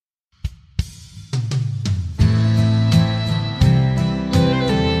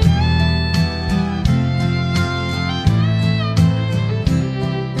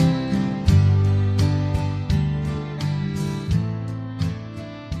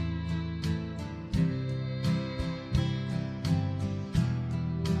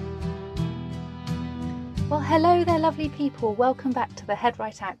Hello there, lovely people. Welcome back to the Head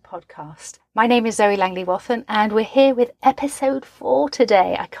Right Out podcast. My name is Zoe Langley-Wathen and we're here with episode 4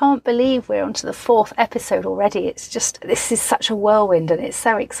 today. I can't believe we're on to the 4th episode already. This is such a whirlwind and it's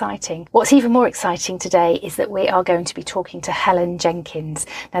so exciting. What's even more exciting today is that we are going to be talking to Helen Jenkins.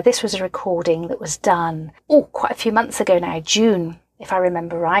 Now, this was a recording that was done, quite a few months ago now, June, if I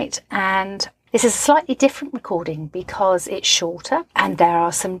remember right. And this is a slightly different recording because it's shorter and there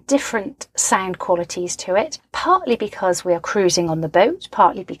are some different sound qualities to it, partly because we are cruising on the boat,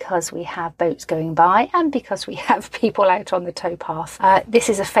 partly because we have boats going by and because we have people out on the towpath. This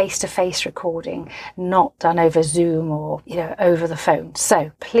is a face-to-face recording, not done over Zoom or, over the phone. So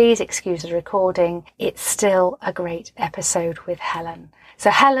please excuse the recording. It's still a great episode with Helen. So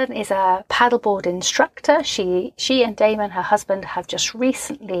Helen is a paddleboard instructor. She and Damon, her husband, have just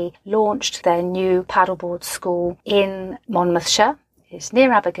recently launched their new paddleboard school in Monmouthshire. It's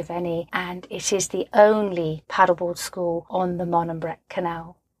near Abergavenny and it is the only paddleboard school on the Mononbrec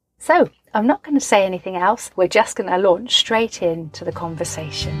Canal. So I'm not going to say anything else. We're just going to launch straight into the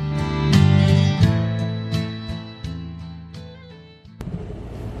conversation.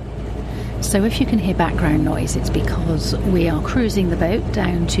 So if you can hear background noise, it's because we are cruising the boat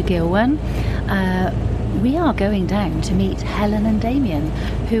down to Gilwern. We are going down to meet Helen and Damien,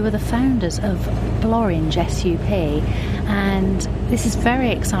 who are the founders of Bloringe SUP. And this is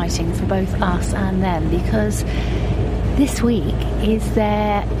very exciting for both us and them because this week is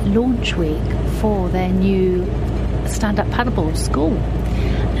their launch week for their new stand-up paddleboard school.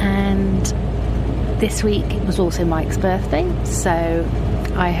 And this week was also Mike's birthday, so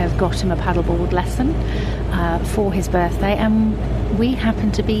I have got him a paddleboard lesson for his birthday, and we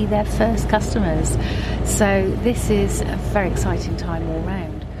happen to be their first customers. So this is a very exciting time all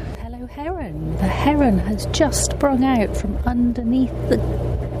round. Hello, Heron. The heron has just sprung out from underneath the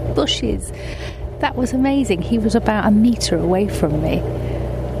bushes. That was amazing. He was about a metre away from me.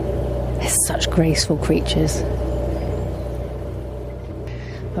 They're such graceful creatures.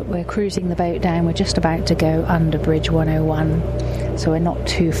 But we're cruising the boat down. We're just about to go under Bridge 101. So we're not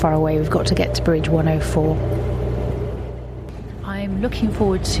too far away. We've got to get to Bridge 104. I'm looking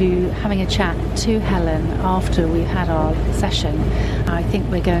forward to having a chat to Helen after we've had our session. I think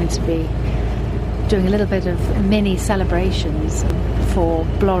we're going to be doing a little bit of mini celebrations for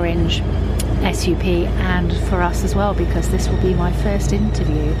Bloringe SUP and for us as well, because this will be my first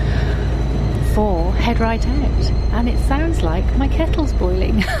interview for Head Right Out. And it sounds like my kettle's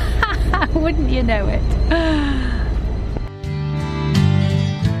boiling. Wouldn't you know it?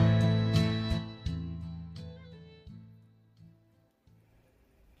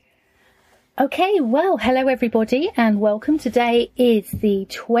 Okay, well, hello everybody and welcome. Today is the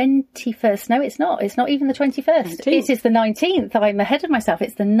 21st. No, it's not. It's not even the 21st. 19th. It is the 19th. I'm ahead of myself.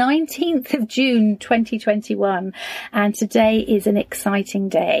 It's the 19th of June 2021. And today is an exciting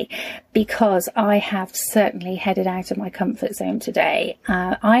day because I have certainly headed out of my comfort zone today.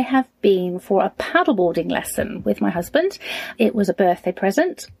 I have been for a paddleboarding lesson with my husband. It was a birthday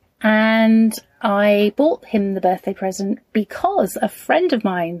present. And I bought him the birthday present because a friend of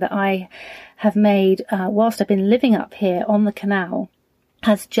mine that I have made whilst I've been living up here on the canal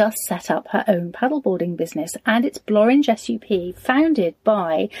has just set up her own paddleboarding business, and it's Bloringe SUP, founded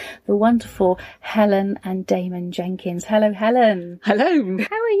by the wonderful Helen and Damon Jenkins. Hello, Helen. Hello.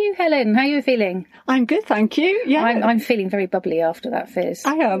 How are you, Helen? How are you feeling? I'm good, thank you. Yeah, I'm feeling very bubbly after that fizz.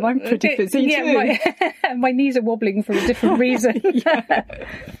 I am. I'm pretty fizzy too. My knees are wobbling for a different reason.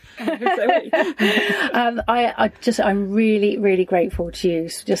 I'm really, really grateful to you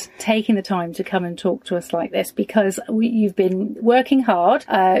for just taking the time to come and talk to us like this, because you've been working hard.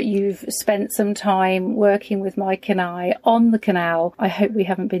 You've spent some time working with Mike and I on the canal. I hope we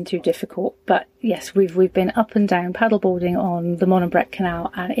haven't been too difficult, but yes, we've been up and down paddleboarding on the Mononbrec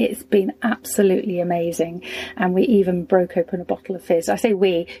Canal, and it's been absolutely amazing. And we even broke open a bottle of fizz. I say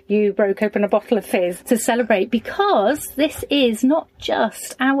you broke open a bottle of fizz to celebrate, because this is not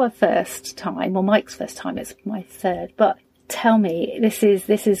just our first time, or Mike's first time, it's my third. But tell me, this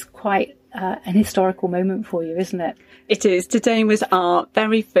is quite an historical moment for you, isn't it? It is. Today was our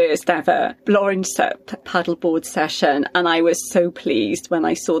very first ever Bloringe SUP paddleboard session, and I was so pleased when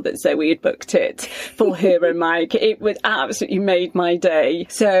I saw that Zoe had booked it for her and Mike. It was absolutely made my day.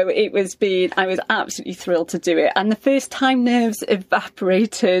 So I was absolutely thrilled to do it. And the first time nerves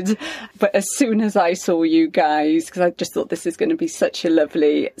evaporated, but as soon as I saw you guys, because I just thought this is going to be such a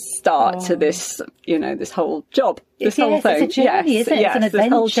lovely start to this, this whole job. This whole thing. It's a journey, isn't it? It's an adventure.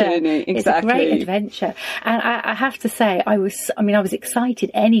 This whole journey, exactly. It's a great adventure. And I have to say, I was excited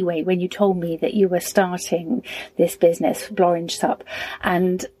anyway when you told me that you were starting this business, Bloringe SUP.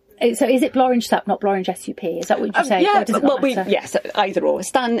 And So is it Blorange SUP, not Blorange SUP? Is that what you say? Yeah, well, yes, either or.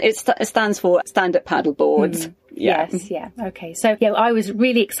 It stands for stand-up paddle boards. Yeah. Yes, yeah. Okay. So, yeah, I was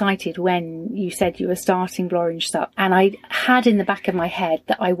really excited when you said you were starting Blorange SUP, and I had in the back of my head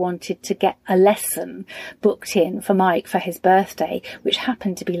that I wanted to get a lesson booked in for Mike for his birthday, which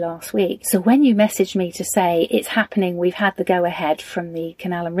happened to be last week. So when you messaged me to say it's happening, we've had the go ahead from the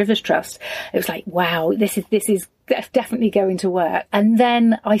Canal and Rivers Trust, it was like, wow, this is definitely going to work. And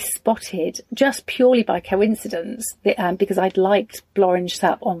then I spotted, just purely by coincidence, because I'd liked Blorange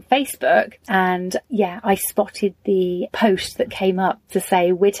SUP on Facebook, and yeah, I spotted the post that came up to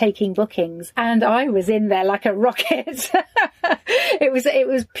say we're taking bookings, and I was in there like a rocket. It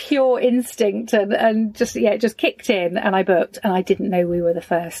was pure instinct, and just, yeah, it just kicked in, and I booked, and I didn't know we were the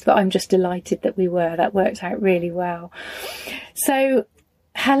first, but I'm just delighted that we were. That worked out really well. So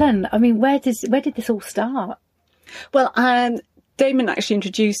Helen, I mean, where did this all start? Well, Damon actually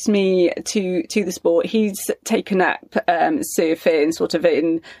introduced me to the sport. He's taken up surfing sort of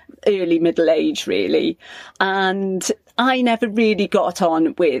in early middle age, really. And I never really got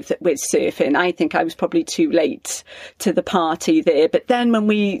on with surfing. I think I was probably too late to the party there. But then when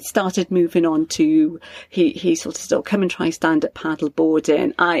we started moving on to, he sort of said, oh, come and try stand-up paddle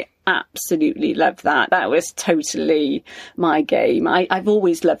boarding. I absolutely love that. That was totally my game. I've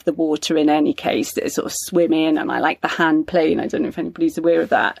always loved the water in any case, sort of swimming, and I like the hand plane. I don't know if anybody's aware of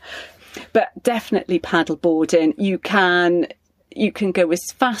that. But definitely paddle boarding. You can go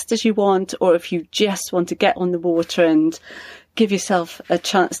as fast as you want, or if you just want to get on the water and give yourself a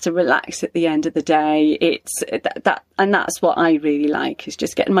chance to relax at the end of the day, it's that, and that's what I really like, is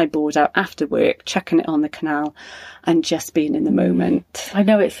just getting my board out after work, chucking it on the canal, and just being in the moment. I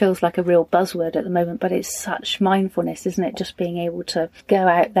know it feels like a real buzzword at the moment, but it's such mindfulness, isn't it? Just being able to go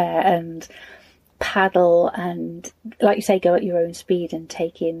out there and paddle and, like you say, go at your own speed and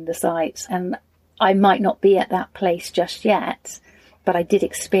take in the sights. And I might not be at that place just yet, but I did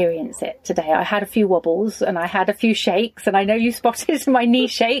experience it today. I had a few wobbles and I had a few shakes, and I know you spotted my knee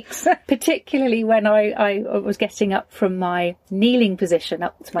shakes, particularly when I was getting up from my kneeling position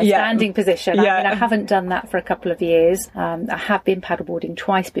up to my standing position. Yeah. I mean, I haven't done that for a couple of years. I have been paddleboarding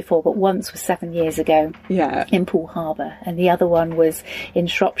twice before, but once was 7 years ago in Poole Harbour, and the other one was in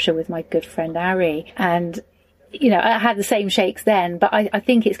Shropshire with my good friend Ari. And you know, I had the same shakes then, but I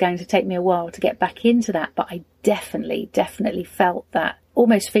think it's going to take me a while to get back into that. But I definitely felt that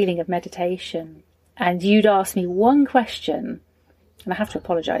almost feeling of meditation. And you'd asked me one question, and I have to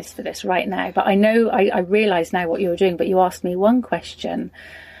apologise for this right now, but I know I realise now what you were doing, but you asked me one question,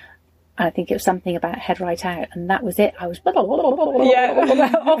 and I think it was something about head right out, and that was it. I was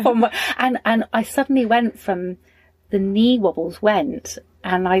off on and I suddenly went from the knee wobbles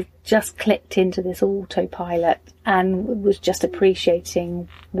and I just clicked into this autopilot and was just appreciating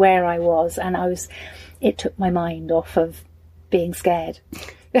where I was, and it took my mind off of being scared.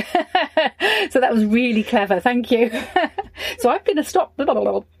 So that was really clever, thank you. So I'm going to stop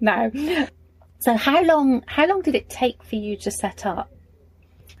now. So how long did it take for you to set up?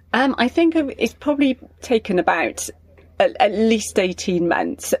 I think it's probably taken about at least 18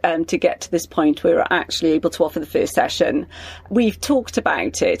 months to get to this point where we're actually able to offer the first session. We've talked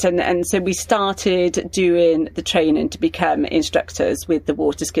about it, and so we started doing the training to become instructors with the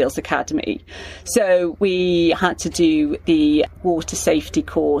Water Skills Academy. So we had to do the water safety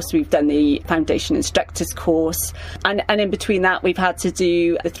course, we've done the foundation instructors course, and in between that we've had to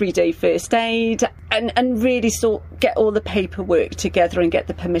do the 3-day first aid and really get all the paperwork together and get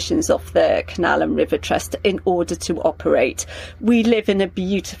the permissions off the Canal and River Trust in order to operate. We live in a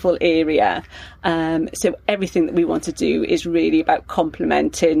beautiful area, so everything that we want to do is really about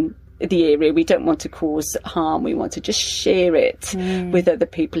complementing the area. We don't want to cause harm. We want to just share it with other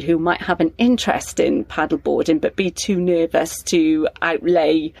people who might have an interest in paddleboarding but be too nervous to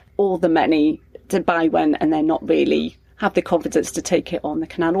outlay all the money to buy one, and then not really have the confidence to take it on the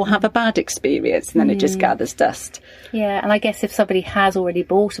canal, or have a bad experience and then it just gathers dust. Yeah, and I guess if somebody has already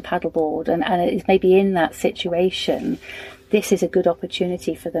bought a paddleboard and is maybe in that situation, this is a good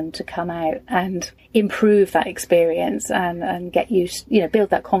opportunity for them to come out and improve that experience and get used, build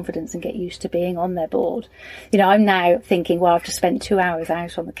that confidence and get used to being on their board. I'm now thinking, well, I've just spent 2 hours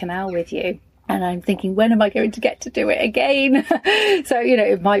out on the canal with you, and I'm thinking, when am I going to get to do it again? So,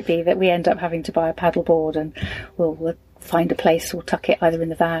 it might be that we end up having to buy a paddleboard, and we'll find a place or tuck it either in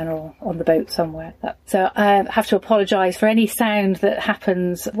the van or on the boat somewhere. So I have to apologise for any sound that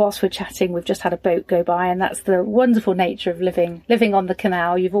happens whilst we're chatting. We've just had a boat go by, and that's the wonderful nature of living on the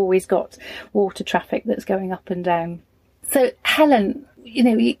canal. You've always got water traffic that's going up and down. So Helen,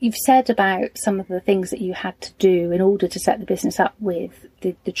 you've said about some of the things that you had to do in order to set the business up with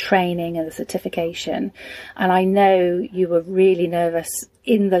the training and the certification. And I know you were really nervous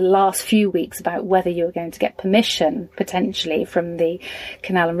in the last few weeks about whether you were going to get permission potentially from the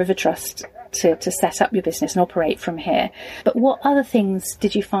Canal and River Trust to set up your business and operate from here. But what other things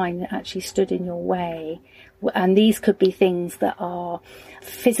did you find that actually stood in your way? And these could be things that are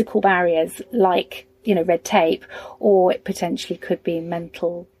physical barriers, like, red tape, or it potentially could be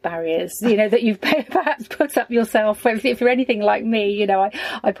mental barriers, that you've perhaps put up yourself. If you're anything like me,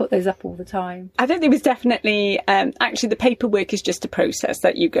 I put those up all the time. I think there was definitely, actually the paperwork is just a process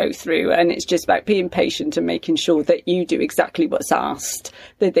that you go through, and it's just about being patient and making sure that you do exactly what's asked.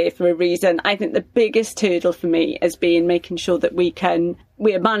 They're there for a reason. I think the biggest hurdle for me has been making sure that we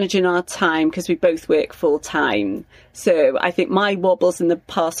are managing our time, because we both work full time. So I think my wobbles in the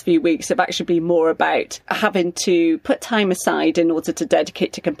past few weeks have actually been more about having to put time aside in order to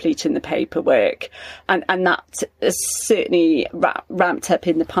dedicate to completing the paperwork. And that has certainly ramped up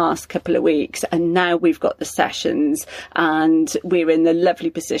in the past couple of weeks. And now we've got the sessions, and we're in the lovely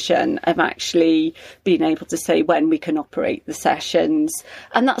position of actually being able to say when we can operate the sessions.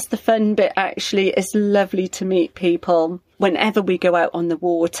 And that's the fun bit, actually. It's lovely to meet people. Whenever we go out on the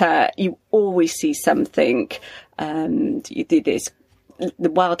water, you always see something.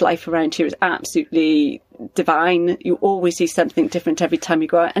 The wildlife around here is absolutely divine. You always see something different every time you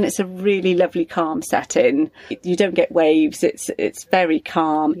go out, and it's a really lovely calm setting. You don't get waves. It's very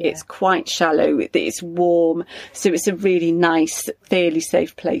calm. Yeah. It's quite shallow. It's warm, so it's a really nice, fairly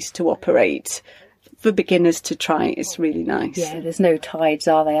safe place to operate. For beginners to try, it's really nice. Yeah, there's no tides,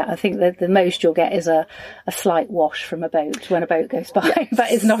 are there? I think that the most you'll get is a slight wash from a boat when a boat goes by. Yes.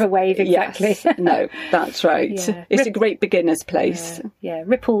 But it's not a wave exactly. Yes. No, that's right. Yeah. It's a great beginner's place. Yeah,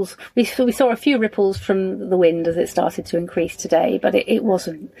 ripples. We saw a few ripples from the wind as it started to increase today, but it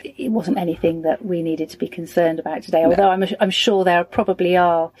wasn't anything that we needed to be concerned about today. Although I'm sure there probably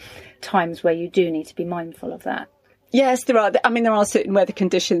are times where you do need to be mindful of that. Yes, there are. I mean, there are certain weather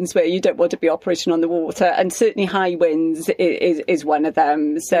conditions where you don't want to be operating on the water, and certainly high winds is one of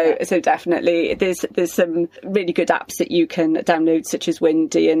them. So definitely, there's some really good apps that you can download, such as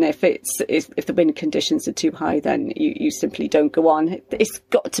Windy, and if the wind conditions are too high, then you simply don't go on. It's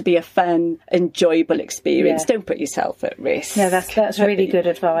got to be a fun, enjoyable experience. Yeah. Don't put yourself at risk. No, that's really good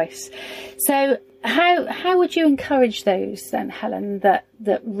advice. So how would you encourage those then, Helen, that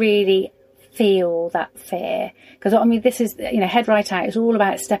really feel that fear? Because I mean, this is, Head Right Out is all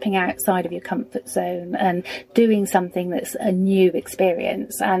about stepping outside of your comfort zone and doing something that's a new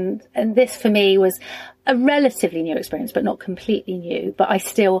experience. And this for me was a relatively new experience, but not completely new. But I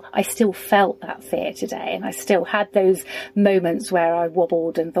still felt that fear today, and I still had those moments where I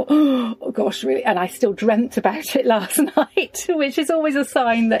wobbled and thought, oh gosh, really? And I still dreamt about it last night, which is always a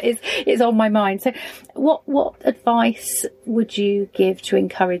sign that it's on my mind. So what advice would you give to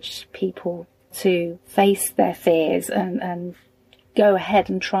encourage people to face their fears and go ahead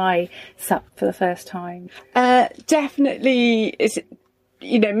and try SUP for the first time? Definitely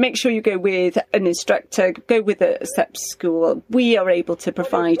make sure you go with an instructor, go with a SUP school. We are able to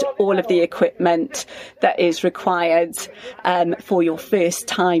provide all of the equipment that is required for your first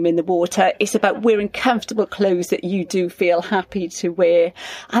time in the water. It's about wearing comfortable clothes that you do feel happy to wear,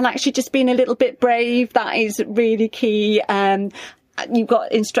 and actually just being a little bit brave. That is really key. You've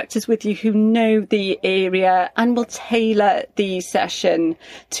got instructors with you who know the area and will tailor the session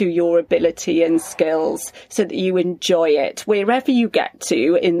to your ability and skills so that you enjoy it. Wherever you get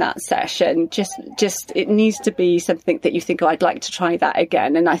to in that session, just it needs to be something that you think, I'd like to try that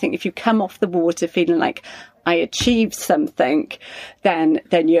again. And I think if you come off the water feeling like I achieved something, then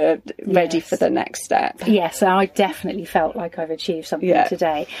you're ready for the next step. Yes, I definitely felt like I've achieved something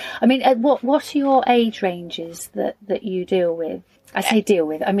today. I mean, what are your age ranges that you deal with? I say deal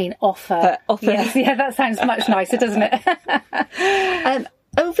with, I mean offer. Yes, yeah, that sounds much nicer, doesn't it?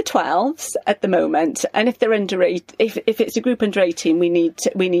 Over 12s at the moment, and if they're under 8, if it's a group under 18, we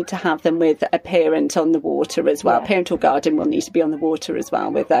need to have them with a parent on the water as well. Yeah. Parent or guardian will need to be on the water as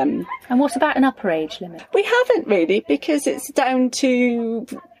well with them. And what about an upper age limit? We haven't really, because it's down to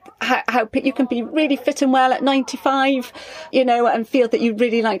how you can be really fit and well at 95, and feel that you'd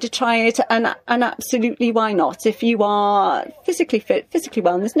really like to try it, and absolutely, why not? If you are physically fit, physically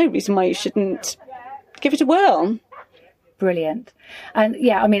well, and there's no reason why you shouldn't give it a whirl. Brilliant. And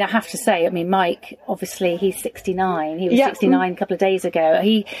yeah, I mean, I have to say, I mean, Mike, obviously he's 69. He was 69 a couple of days ago.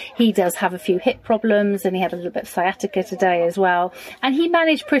 He does have a few hip problems, and he had a little bit of sciatica today as well. And he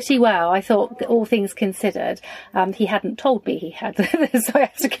managed pretty well, I thought, all things considered. He hadn't told me he had the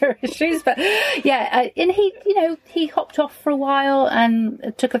sciatica issues, but yeah, and he hopped off for a while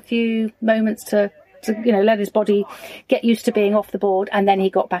and took a few moments to let his body get used to being off the board, and then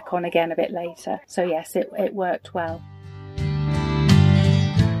he got back on again a bit later. So yes, it worked well.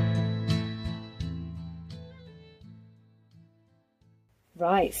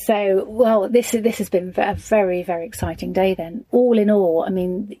 Right. So, well, this has been a very, very exciting day then. All in all, I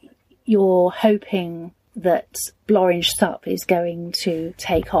mean, you're hoping that Blorange Sup is going to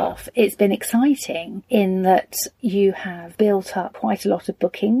take off. It's been exciting in that you have built up quite a lot of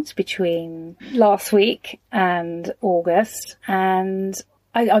bookings between last week and August, and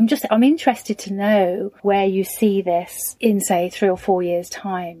I'm interested to know where you see this in, say, 3 or 4 years'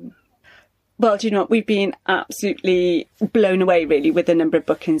 time. Well, do you know what? We've been absolutely blown away, really, with the number of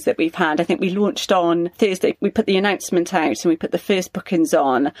bookings that we've had. I think we launched on Thursday. We put the announcement out and we put the first bookings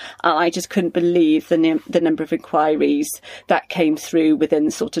on. And I just couldn't believe the number of inquiries that came through within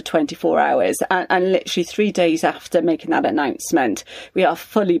sort of 24 hours. And literally 3 days after making that announcement, we are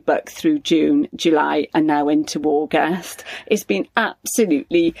fully booked through June, July, and now into August. It's been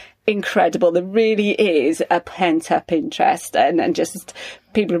absolutely incredible. There really is a pent-up interest and just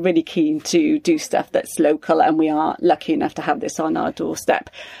people are really keen to do stuff that's local, and we are lucky enough to have this on our doorstep.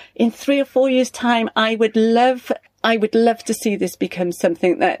 In 3 or 4 years' time, I would love to see this become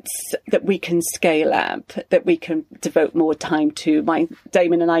something that we can scale up, that we can devote more time to.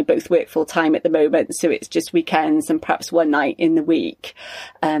 Damon and I both work full time at the moment, so it's just weekends and perhaps one night in the week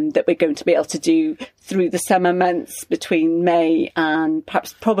that we're going to be able to do through the summer months between May and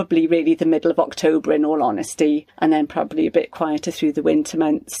probably really the middle of October, in all honesty, and then probably a bit quieter through the winter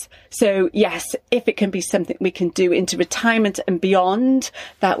months. So yes, if it can be something we can do into retirement and beyond,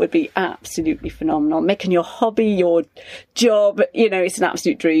 that would be absolutely phenomenal. Making your hobby your job, it's an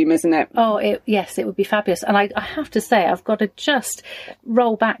absolute dream, isn't it? Oh, yes, it would be fabulous. And I have to say, I've got to just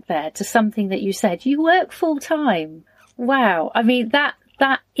roll back there to something that you said. You work full time. Wow. I mean, that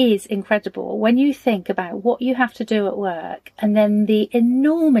is incredible when you think about what you have to do at work, and then the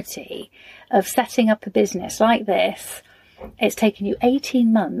enormity of setting up a business like this. It's taken you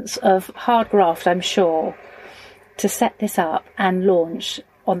 18 months of hard graft, I'm sure, to set this up and launch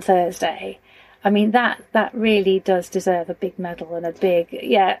on Thursday. I mean, that really does deserve a big medal and a big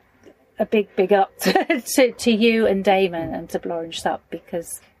up to you and Damon and to Blorange Sup,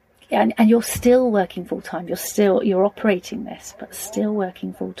 because and you're still working full time. You're operating this, but still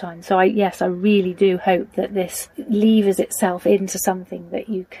working full time. So I really do hope that this levers itself into something that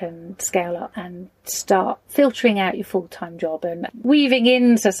you can scale up and start filtering out your full time job and weaving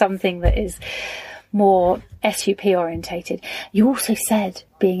into something that is more SUP orientated. You also said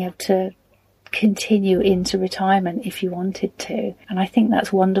being able to continue into retirement if you wanted to, and I think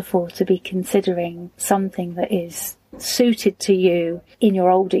that's wonderful to be considering something that is suited to you in your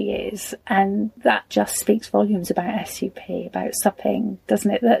older years, and that just speaks volumes about SUP, about supping,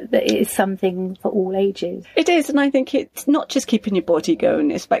 doesn't it? That it is something for all ages. It is, and I think it's not just keeping your body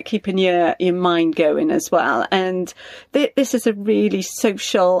going, it's about keeping your mind going as well. And this is a really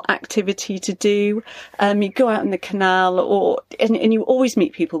social activity to do. You go out in the canal, and you always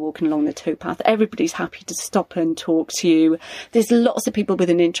meet people walking along the towpath. Everybody's happy to stop and talk to you. There's lots of people with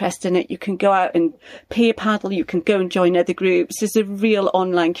an interest in it. You can go out and peer paddle, you can go and join other groups. There's a real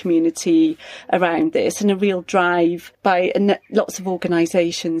online community around this, and a real drive by lots of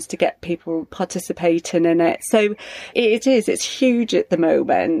organisations to get people participating in it. So it's huge at the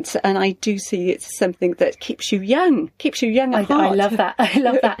moment, and I do see it's something that keeps you young at heart. I love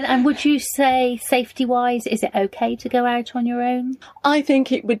that. And would you say, safety wise, is it okay to go out on your own? I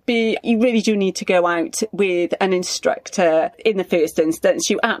think it would be, you really do need to go out with an instructor in the first instance.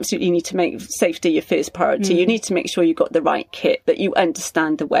 You absolutely need to make safety your first priority. You need to make sure you've got the right kit, that you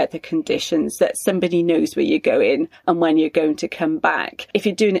understand the weather conditions, that somebody knows where you're going and when you're going to come back. If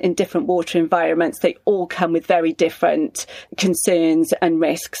you're doing it in different water environments, they all come with very different concerns and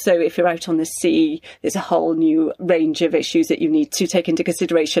risks. So if you're out on the sea, there's a whole new range of issues that you need to take into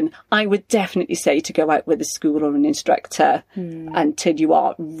consideration. I would definitely say to go out with a school or an instructor until you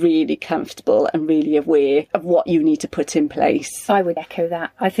are really comfortable and really aware of what you need to put in place. I would echo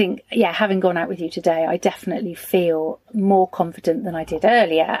that. I think, having gone out with you today, I definitely feel more confident than I did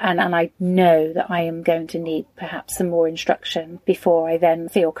earlier, and I know that I am going to need perhaps some more instruction before I then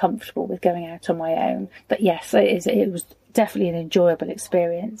feel comfortable with going out on my own. But yes, it was definitely an enjoyable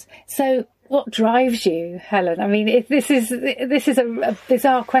experience. So What drives you, Helen? I mean, this is a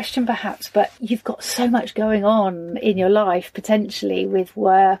bizarre question perhaps, but you've got so much going on in your life, potentially with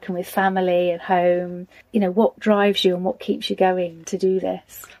work and with family and home. You know, what drives you and what keeps you going to do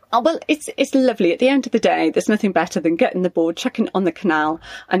this? Oh, well, it's lovely. At the end of the day, there's nothing better than getting the board, chucking it on the canal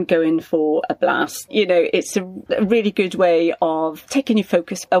and going for a blast. You know, it's a really good way of taking your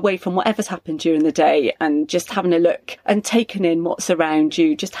focus away from whatever's happened during the day and just having a look and taking in what's around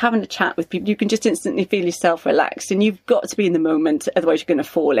you, just having a chat with people. You can just instantly feel yourself relaxed, and you've got to be in the moment, otherwise you're going to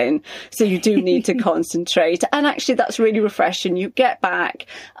fall in. So you do need to concentrate. And actually, that's really refreshing. You get back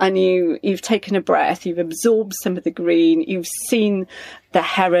and you've taken a breath, you've absorbed some of the green, you've seen the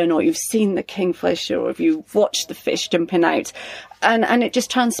heron, or you've seen the kingfisher, or if you've watched the fish jumping out, and it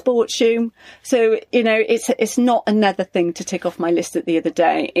just transports you. So, you know, it's not another thing to tick off my list at the other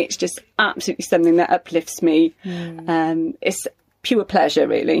day. It's just absolutely something that uplifts me. It's pure pleasure,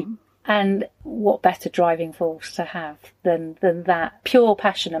 really. And what better driving force to have than that? Pure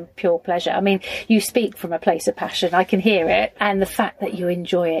passion and pure pleasure. I mean, you speak from a place of passion. I can hear it. And the fact that you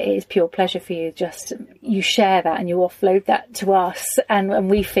enjoy it is pure pleasure for you. Just you share that and you offload that to us. And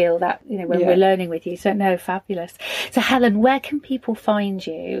we feel that, you know, when we're learning with you. So no, fabulous. So Helen, where can people find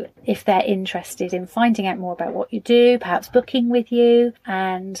you if they're interested in finding out more about what you do, perhaps booking with you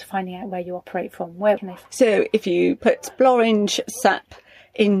and finding out where you operate from? Where can they? So if you put Blorange SUP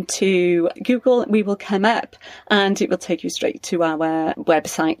into Google, we will come up and it will take you straight to our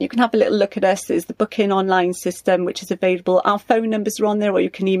website. You can have a little look at us. There's the booking online system which is available. Our phone numbers are on there, or you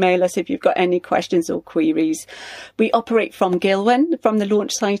can email us if you've got any questions or queries. We operate from Gilwyn, from the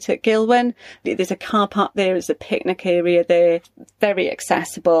launch site at Gilwyn. There's a car park there, there's a picnic area there, very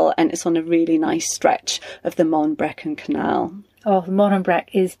accessible, and it's on a really nice stretch of the Mont Brecon Canal. Oh, the Mont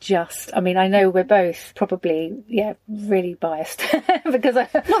Brecon is just, I mean, I know we're both probably, really biased because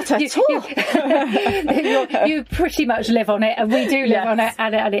not at all. you pretty much live on it, and we do live on it,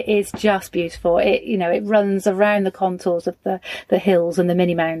 and it is just beautiful. It, you know, it runs around the contours of the hills and the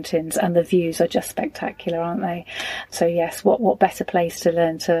mini mountains, and the views are just spectacular, aren't they? So yes, what better place to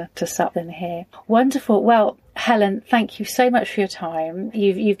learn to sup than here? Wonderful. Well, Helen, thank you so much for your time.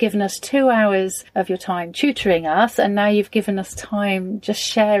 You've given us 2 hours of your time tutoring us, and now you've given us time just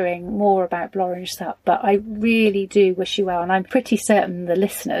sharing more about Blorange SUP. But I really do wish you well, and I'm pretty certain the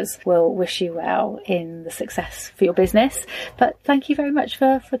listeners will wish you well in the success for your business. But thank you very much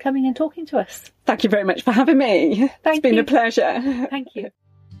for coming and talking to us. Thank you very much for having me. It's been a pleasure. Thank you.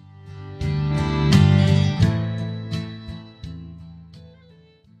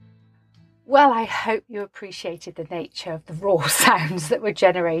 Well, I hope you appreciated the nature of the raw sounds that were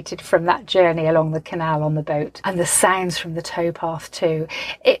generated from that journey along the canal on the boat, and the sounds from the towpath too.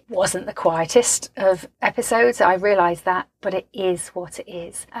 It wasn't the quietest of episodes, I realise that, but it is what it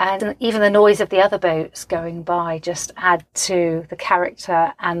is. And even the noise of the other boats going by just add to the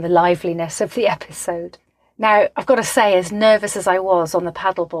character and the liveliness of the episode. Now, I've got to say, as nervous as I was on the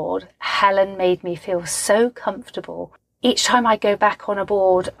paddleboard, Helen made me feel so comfortable. Each time I go back on a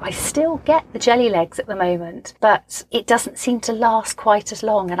board, I still get the jelly legs at the moment, but it doesn't seem to last quite as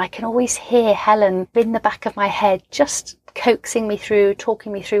long. And I can always hear Helen in the back of my head, just coaxing me through,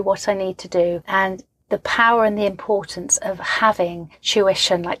 talking me through what I need to do. And the power and the importance of having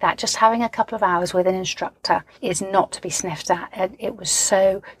tuition like that, just having a couple of hours with an instructor, is not to be sniffed at. And it was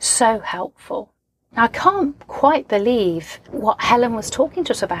so, so helpful. Now, I can't quite believe what Helen was talking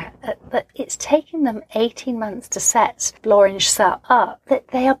to us about, that it's taken them 18 months to set Blorange SUP up, that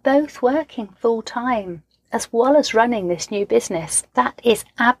they are both working full time as well as running this new business. That is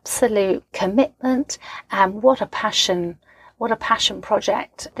absolute commitment, and what a passion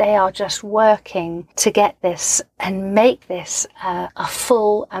project. They are just working to get this and make this a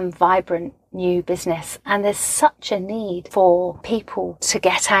full and vibrant new business. And there's such a need for people to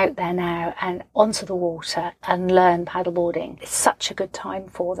get out there now and onto the water and learn paddleboarding. It's such a good time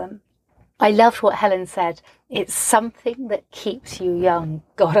for them. I loved what Helen said. It's something that keeps you young.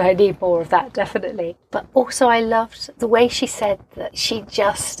 God, I need more of that, definitely. But also I loved the way she said that she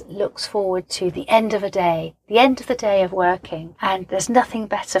just looks forward to the end of a day, the end of the day of working. And there's nothing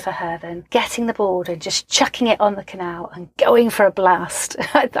better for her than getting the board and just chucking it on the canal and going for a blast.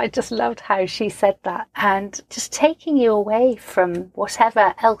 I just loved how she said that. And just taking you away from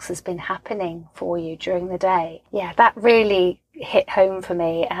whatever else has been happening for you during the day. Yeah, that really hit home for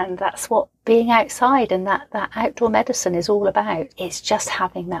me, and that's what being outside and that outdoor medicine is all about. It's just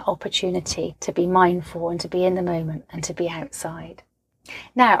having that opportunity to be mindful and to be in the moment and to be outside.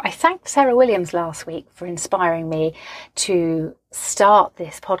 Now, I thanked Sarah Williams last week for inspiring me to start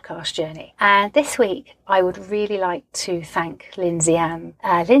this podcast journey. And this week, I would really like to thank Lindsay Ann.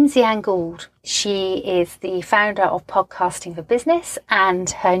 Lindsay Ann Gould, she is the founder of Podcasting for Business and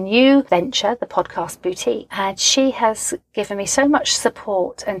her new venture, the Podcast Boutique. And she has given me so much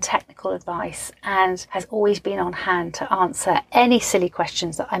support and technical advice and has always been on hand to answer any silly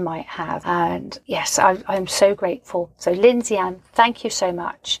questions that I might have. And yes, I'm so grateful. So Lindsay Ann, thank you so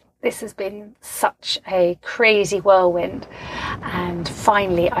much. This has been such a crazy whirlwind, and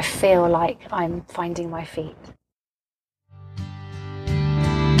finally I feel like I'm finding my feet.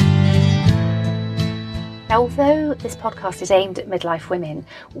 Now, although this podcast is aimed at midlife women,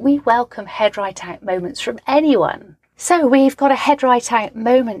 we welcome Head Right Out moments from anyone. So we've got a Head Right Out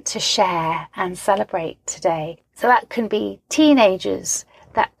moment to share and celebrate today. So that can be teenagers,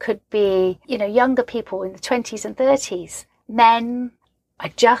 that could be, younger people in the 20s and 30s, men. I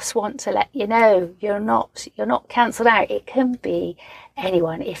just want to let you know you're not cancelled out. It can be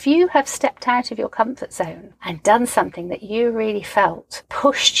anyone. If you have stepped out of your comfort zone and done something that you really felt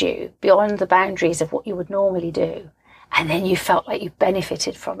pushed you beyond the boundaries of what you would normally do, and then you felt like you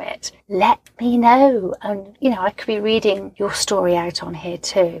benefited from it, let me know. And, I could be reading your story out on here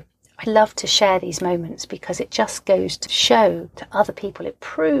too. I love to share these moments because it just goes to show to other people, it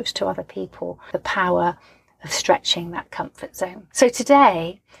proves to other people the power of stretching that comfort zone. So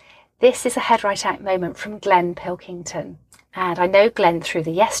today, this is a Head Right Out moment from Glenn Pilkington. And I know Glenn through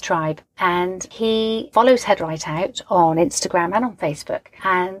the Yes Tribe, and he follows Head Right Out on Instagram and on Facebook.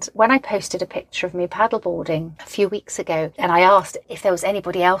 And when I posted a picture of me paddleboarding a few weeks ago, and I asked if there was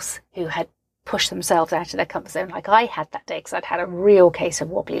anybody else who had pushed themselves out of their comfort zone like I had that day, because I'd had a real case of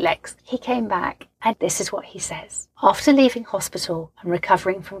wobbly legs, he came back and this is what he says. After leaving hospital and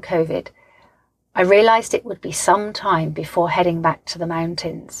recovering from COVID, I realised it would be some time before heading back to the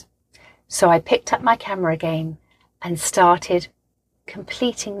mountains. So I picked up my camera again and started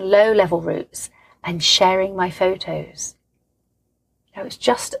completing low-level routes and sharing my photos. It was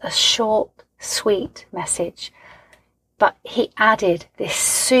just a short, sweet message, but he added this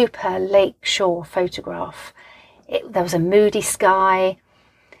super lakeshore photograph. There was a moody sky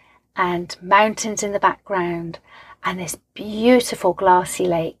and mountains in the background and this beautiful glassy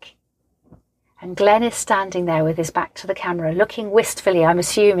lake. And Glenn is standing there with his back to the camera, looking wistfully, I'm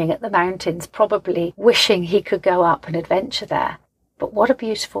assuming, at the mountains, probably wishing he could go up and adventure there. But what a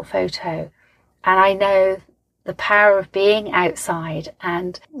beautiful photo. And I know the power of being outside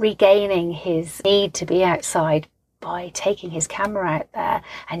and regaining his need to be outside by taking his camera out there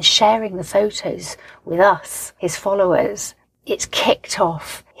and sharing the photos with us, his followers. It's kicked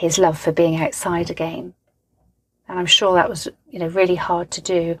off his love for being outside again. And I'm sure that was, really hard to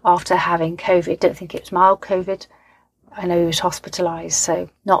do after having COVID. Don't think it was mild COVID. I know he was hospitalised, so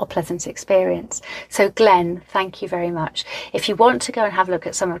not a pleasant experience. So Glenn, thank you very much. If you want to go and have a look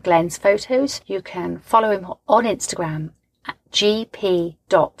at some of Glenn's photos, you can follow him on Instagram at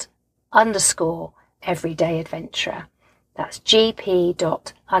gp._everydayadventurer. That's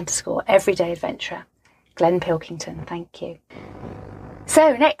gp._everydayadventurer. Glenn Pilkington, thank you.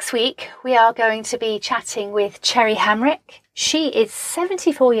 So next week we are going to be chatting with Cherry Hamrick. She is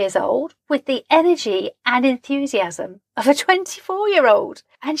 74 years old with the energy and enthusiasm of a 24-year-old.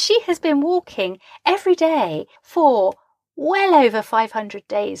 And she has been walking every day for well over 500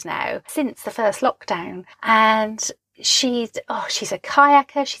 days now since the first lockdown. And she's a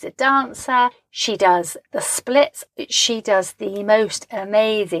kayaker, she's a dancer, she does the splits, she does the most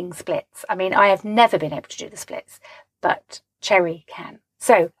amazing splits. I mean, I have never been able to do the splits, but Cherry can.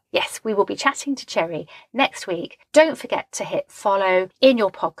 So yes, we will be chatting to Cherry next week. Don't forget to hit follow in your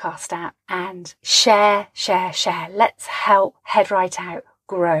podcast app and share. Let's help Head Right Out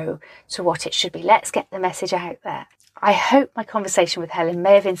grow to what it should be. Let's get the message out there. I hope my conversation with Helen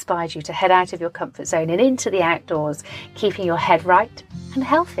may have inspired you to head out of your comfort zone and into the outdoors, keeping your head right and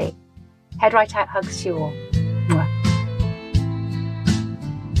healthy. Head Right Out hugs you all.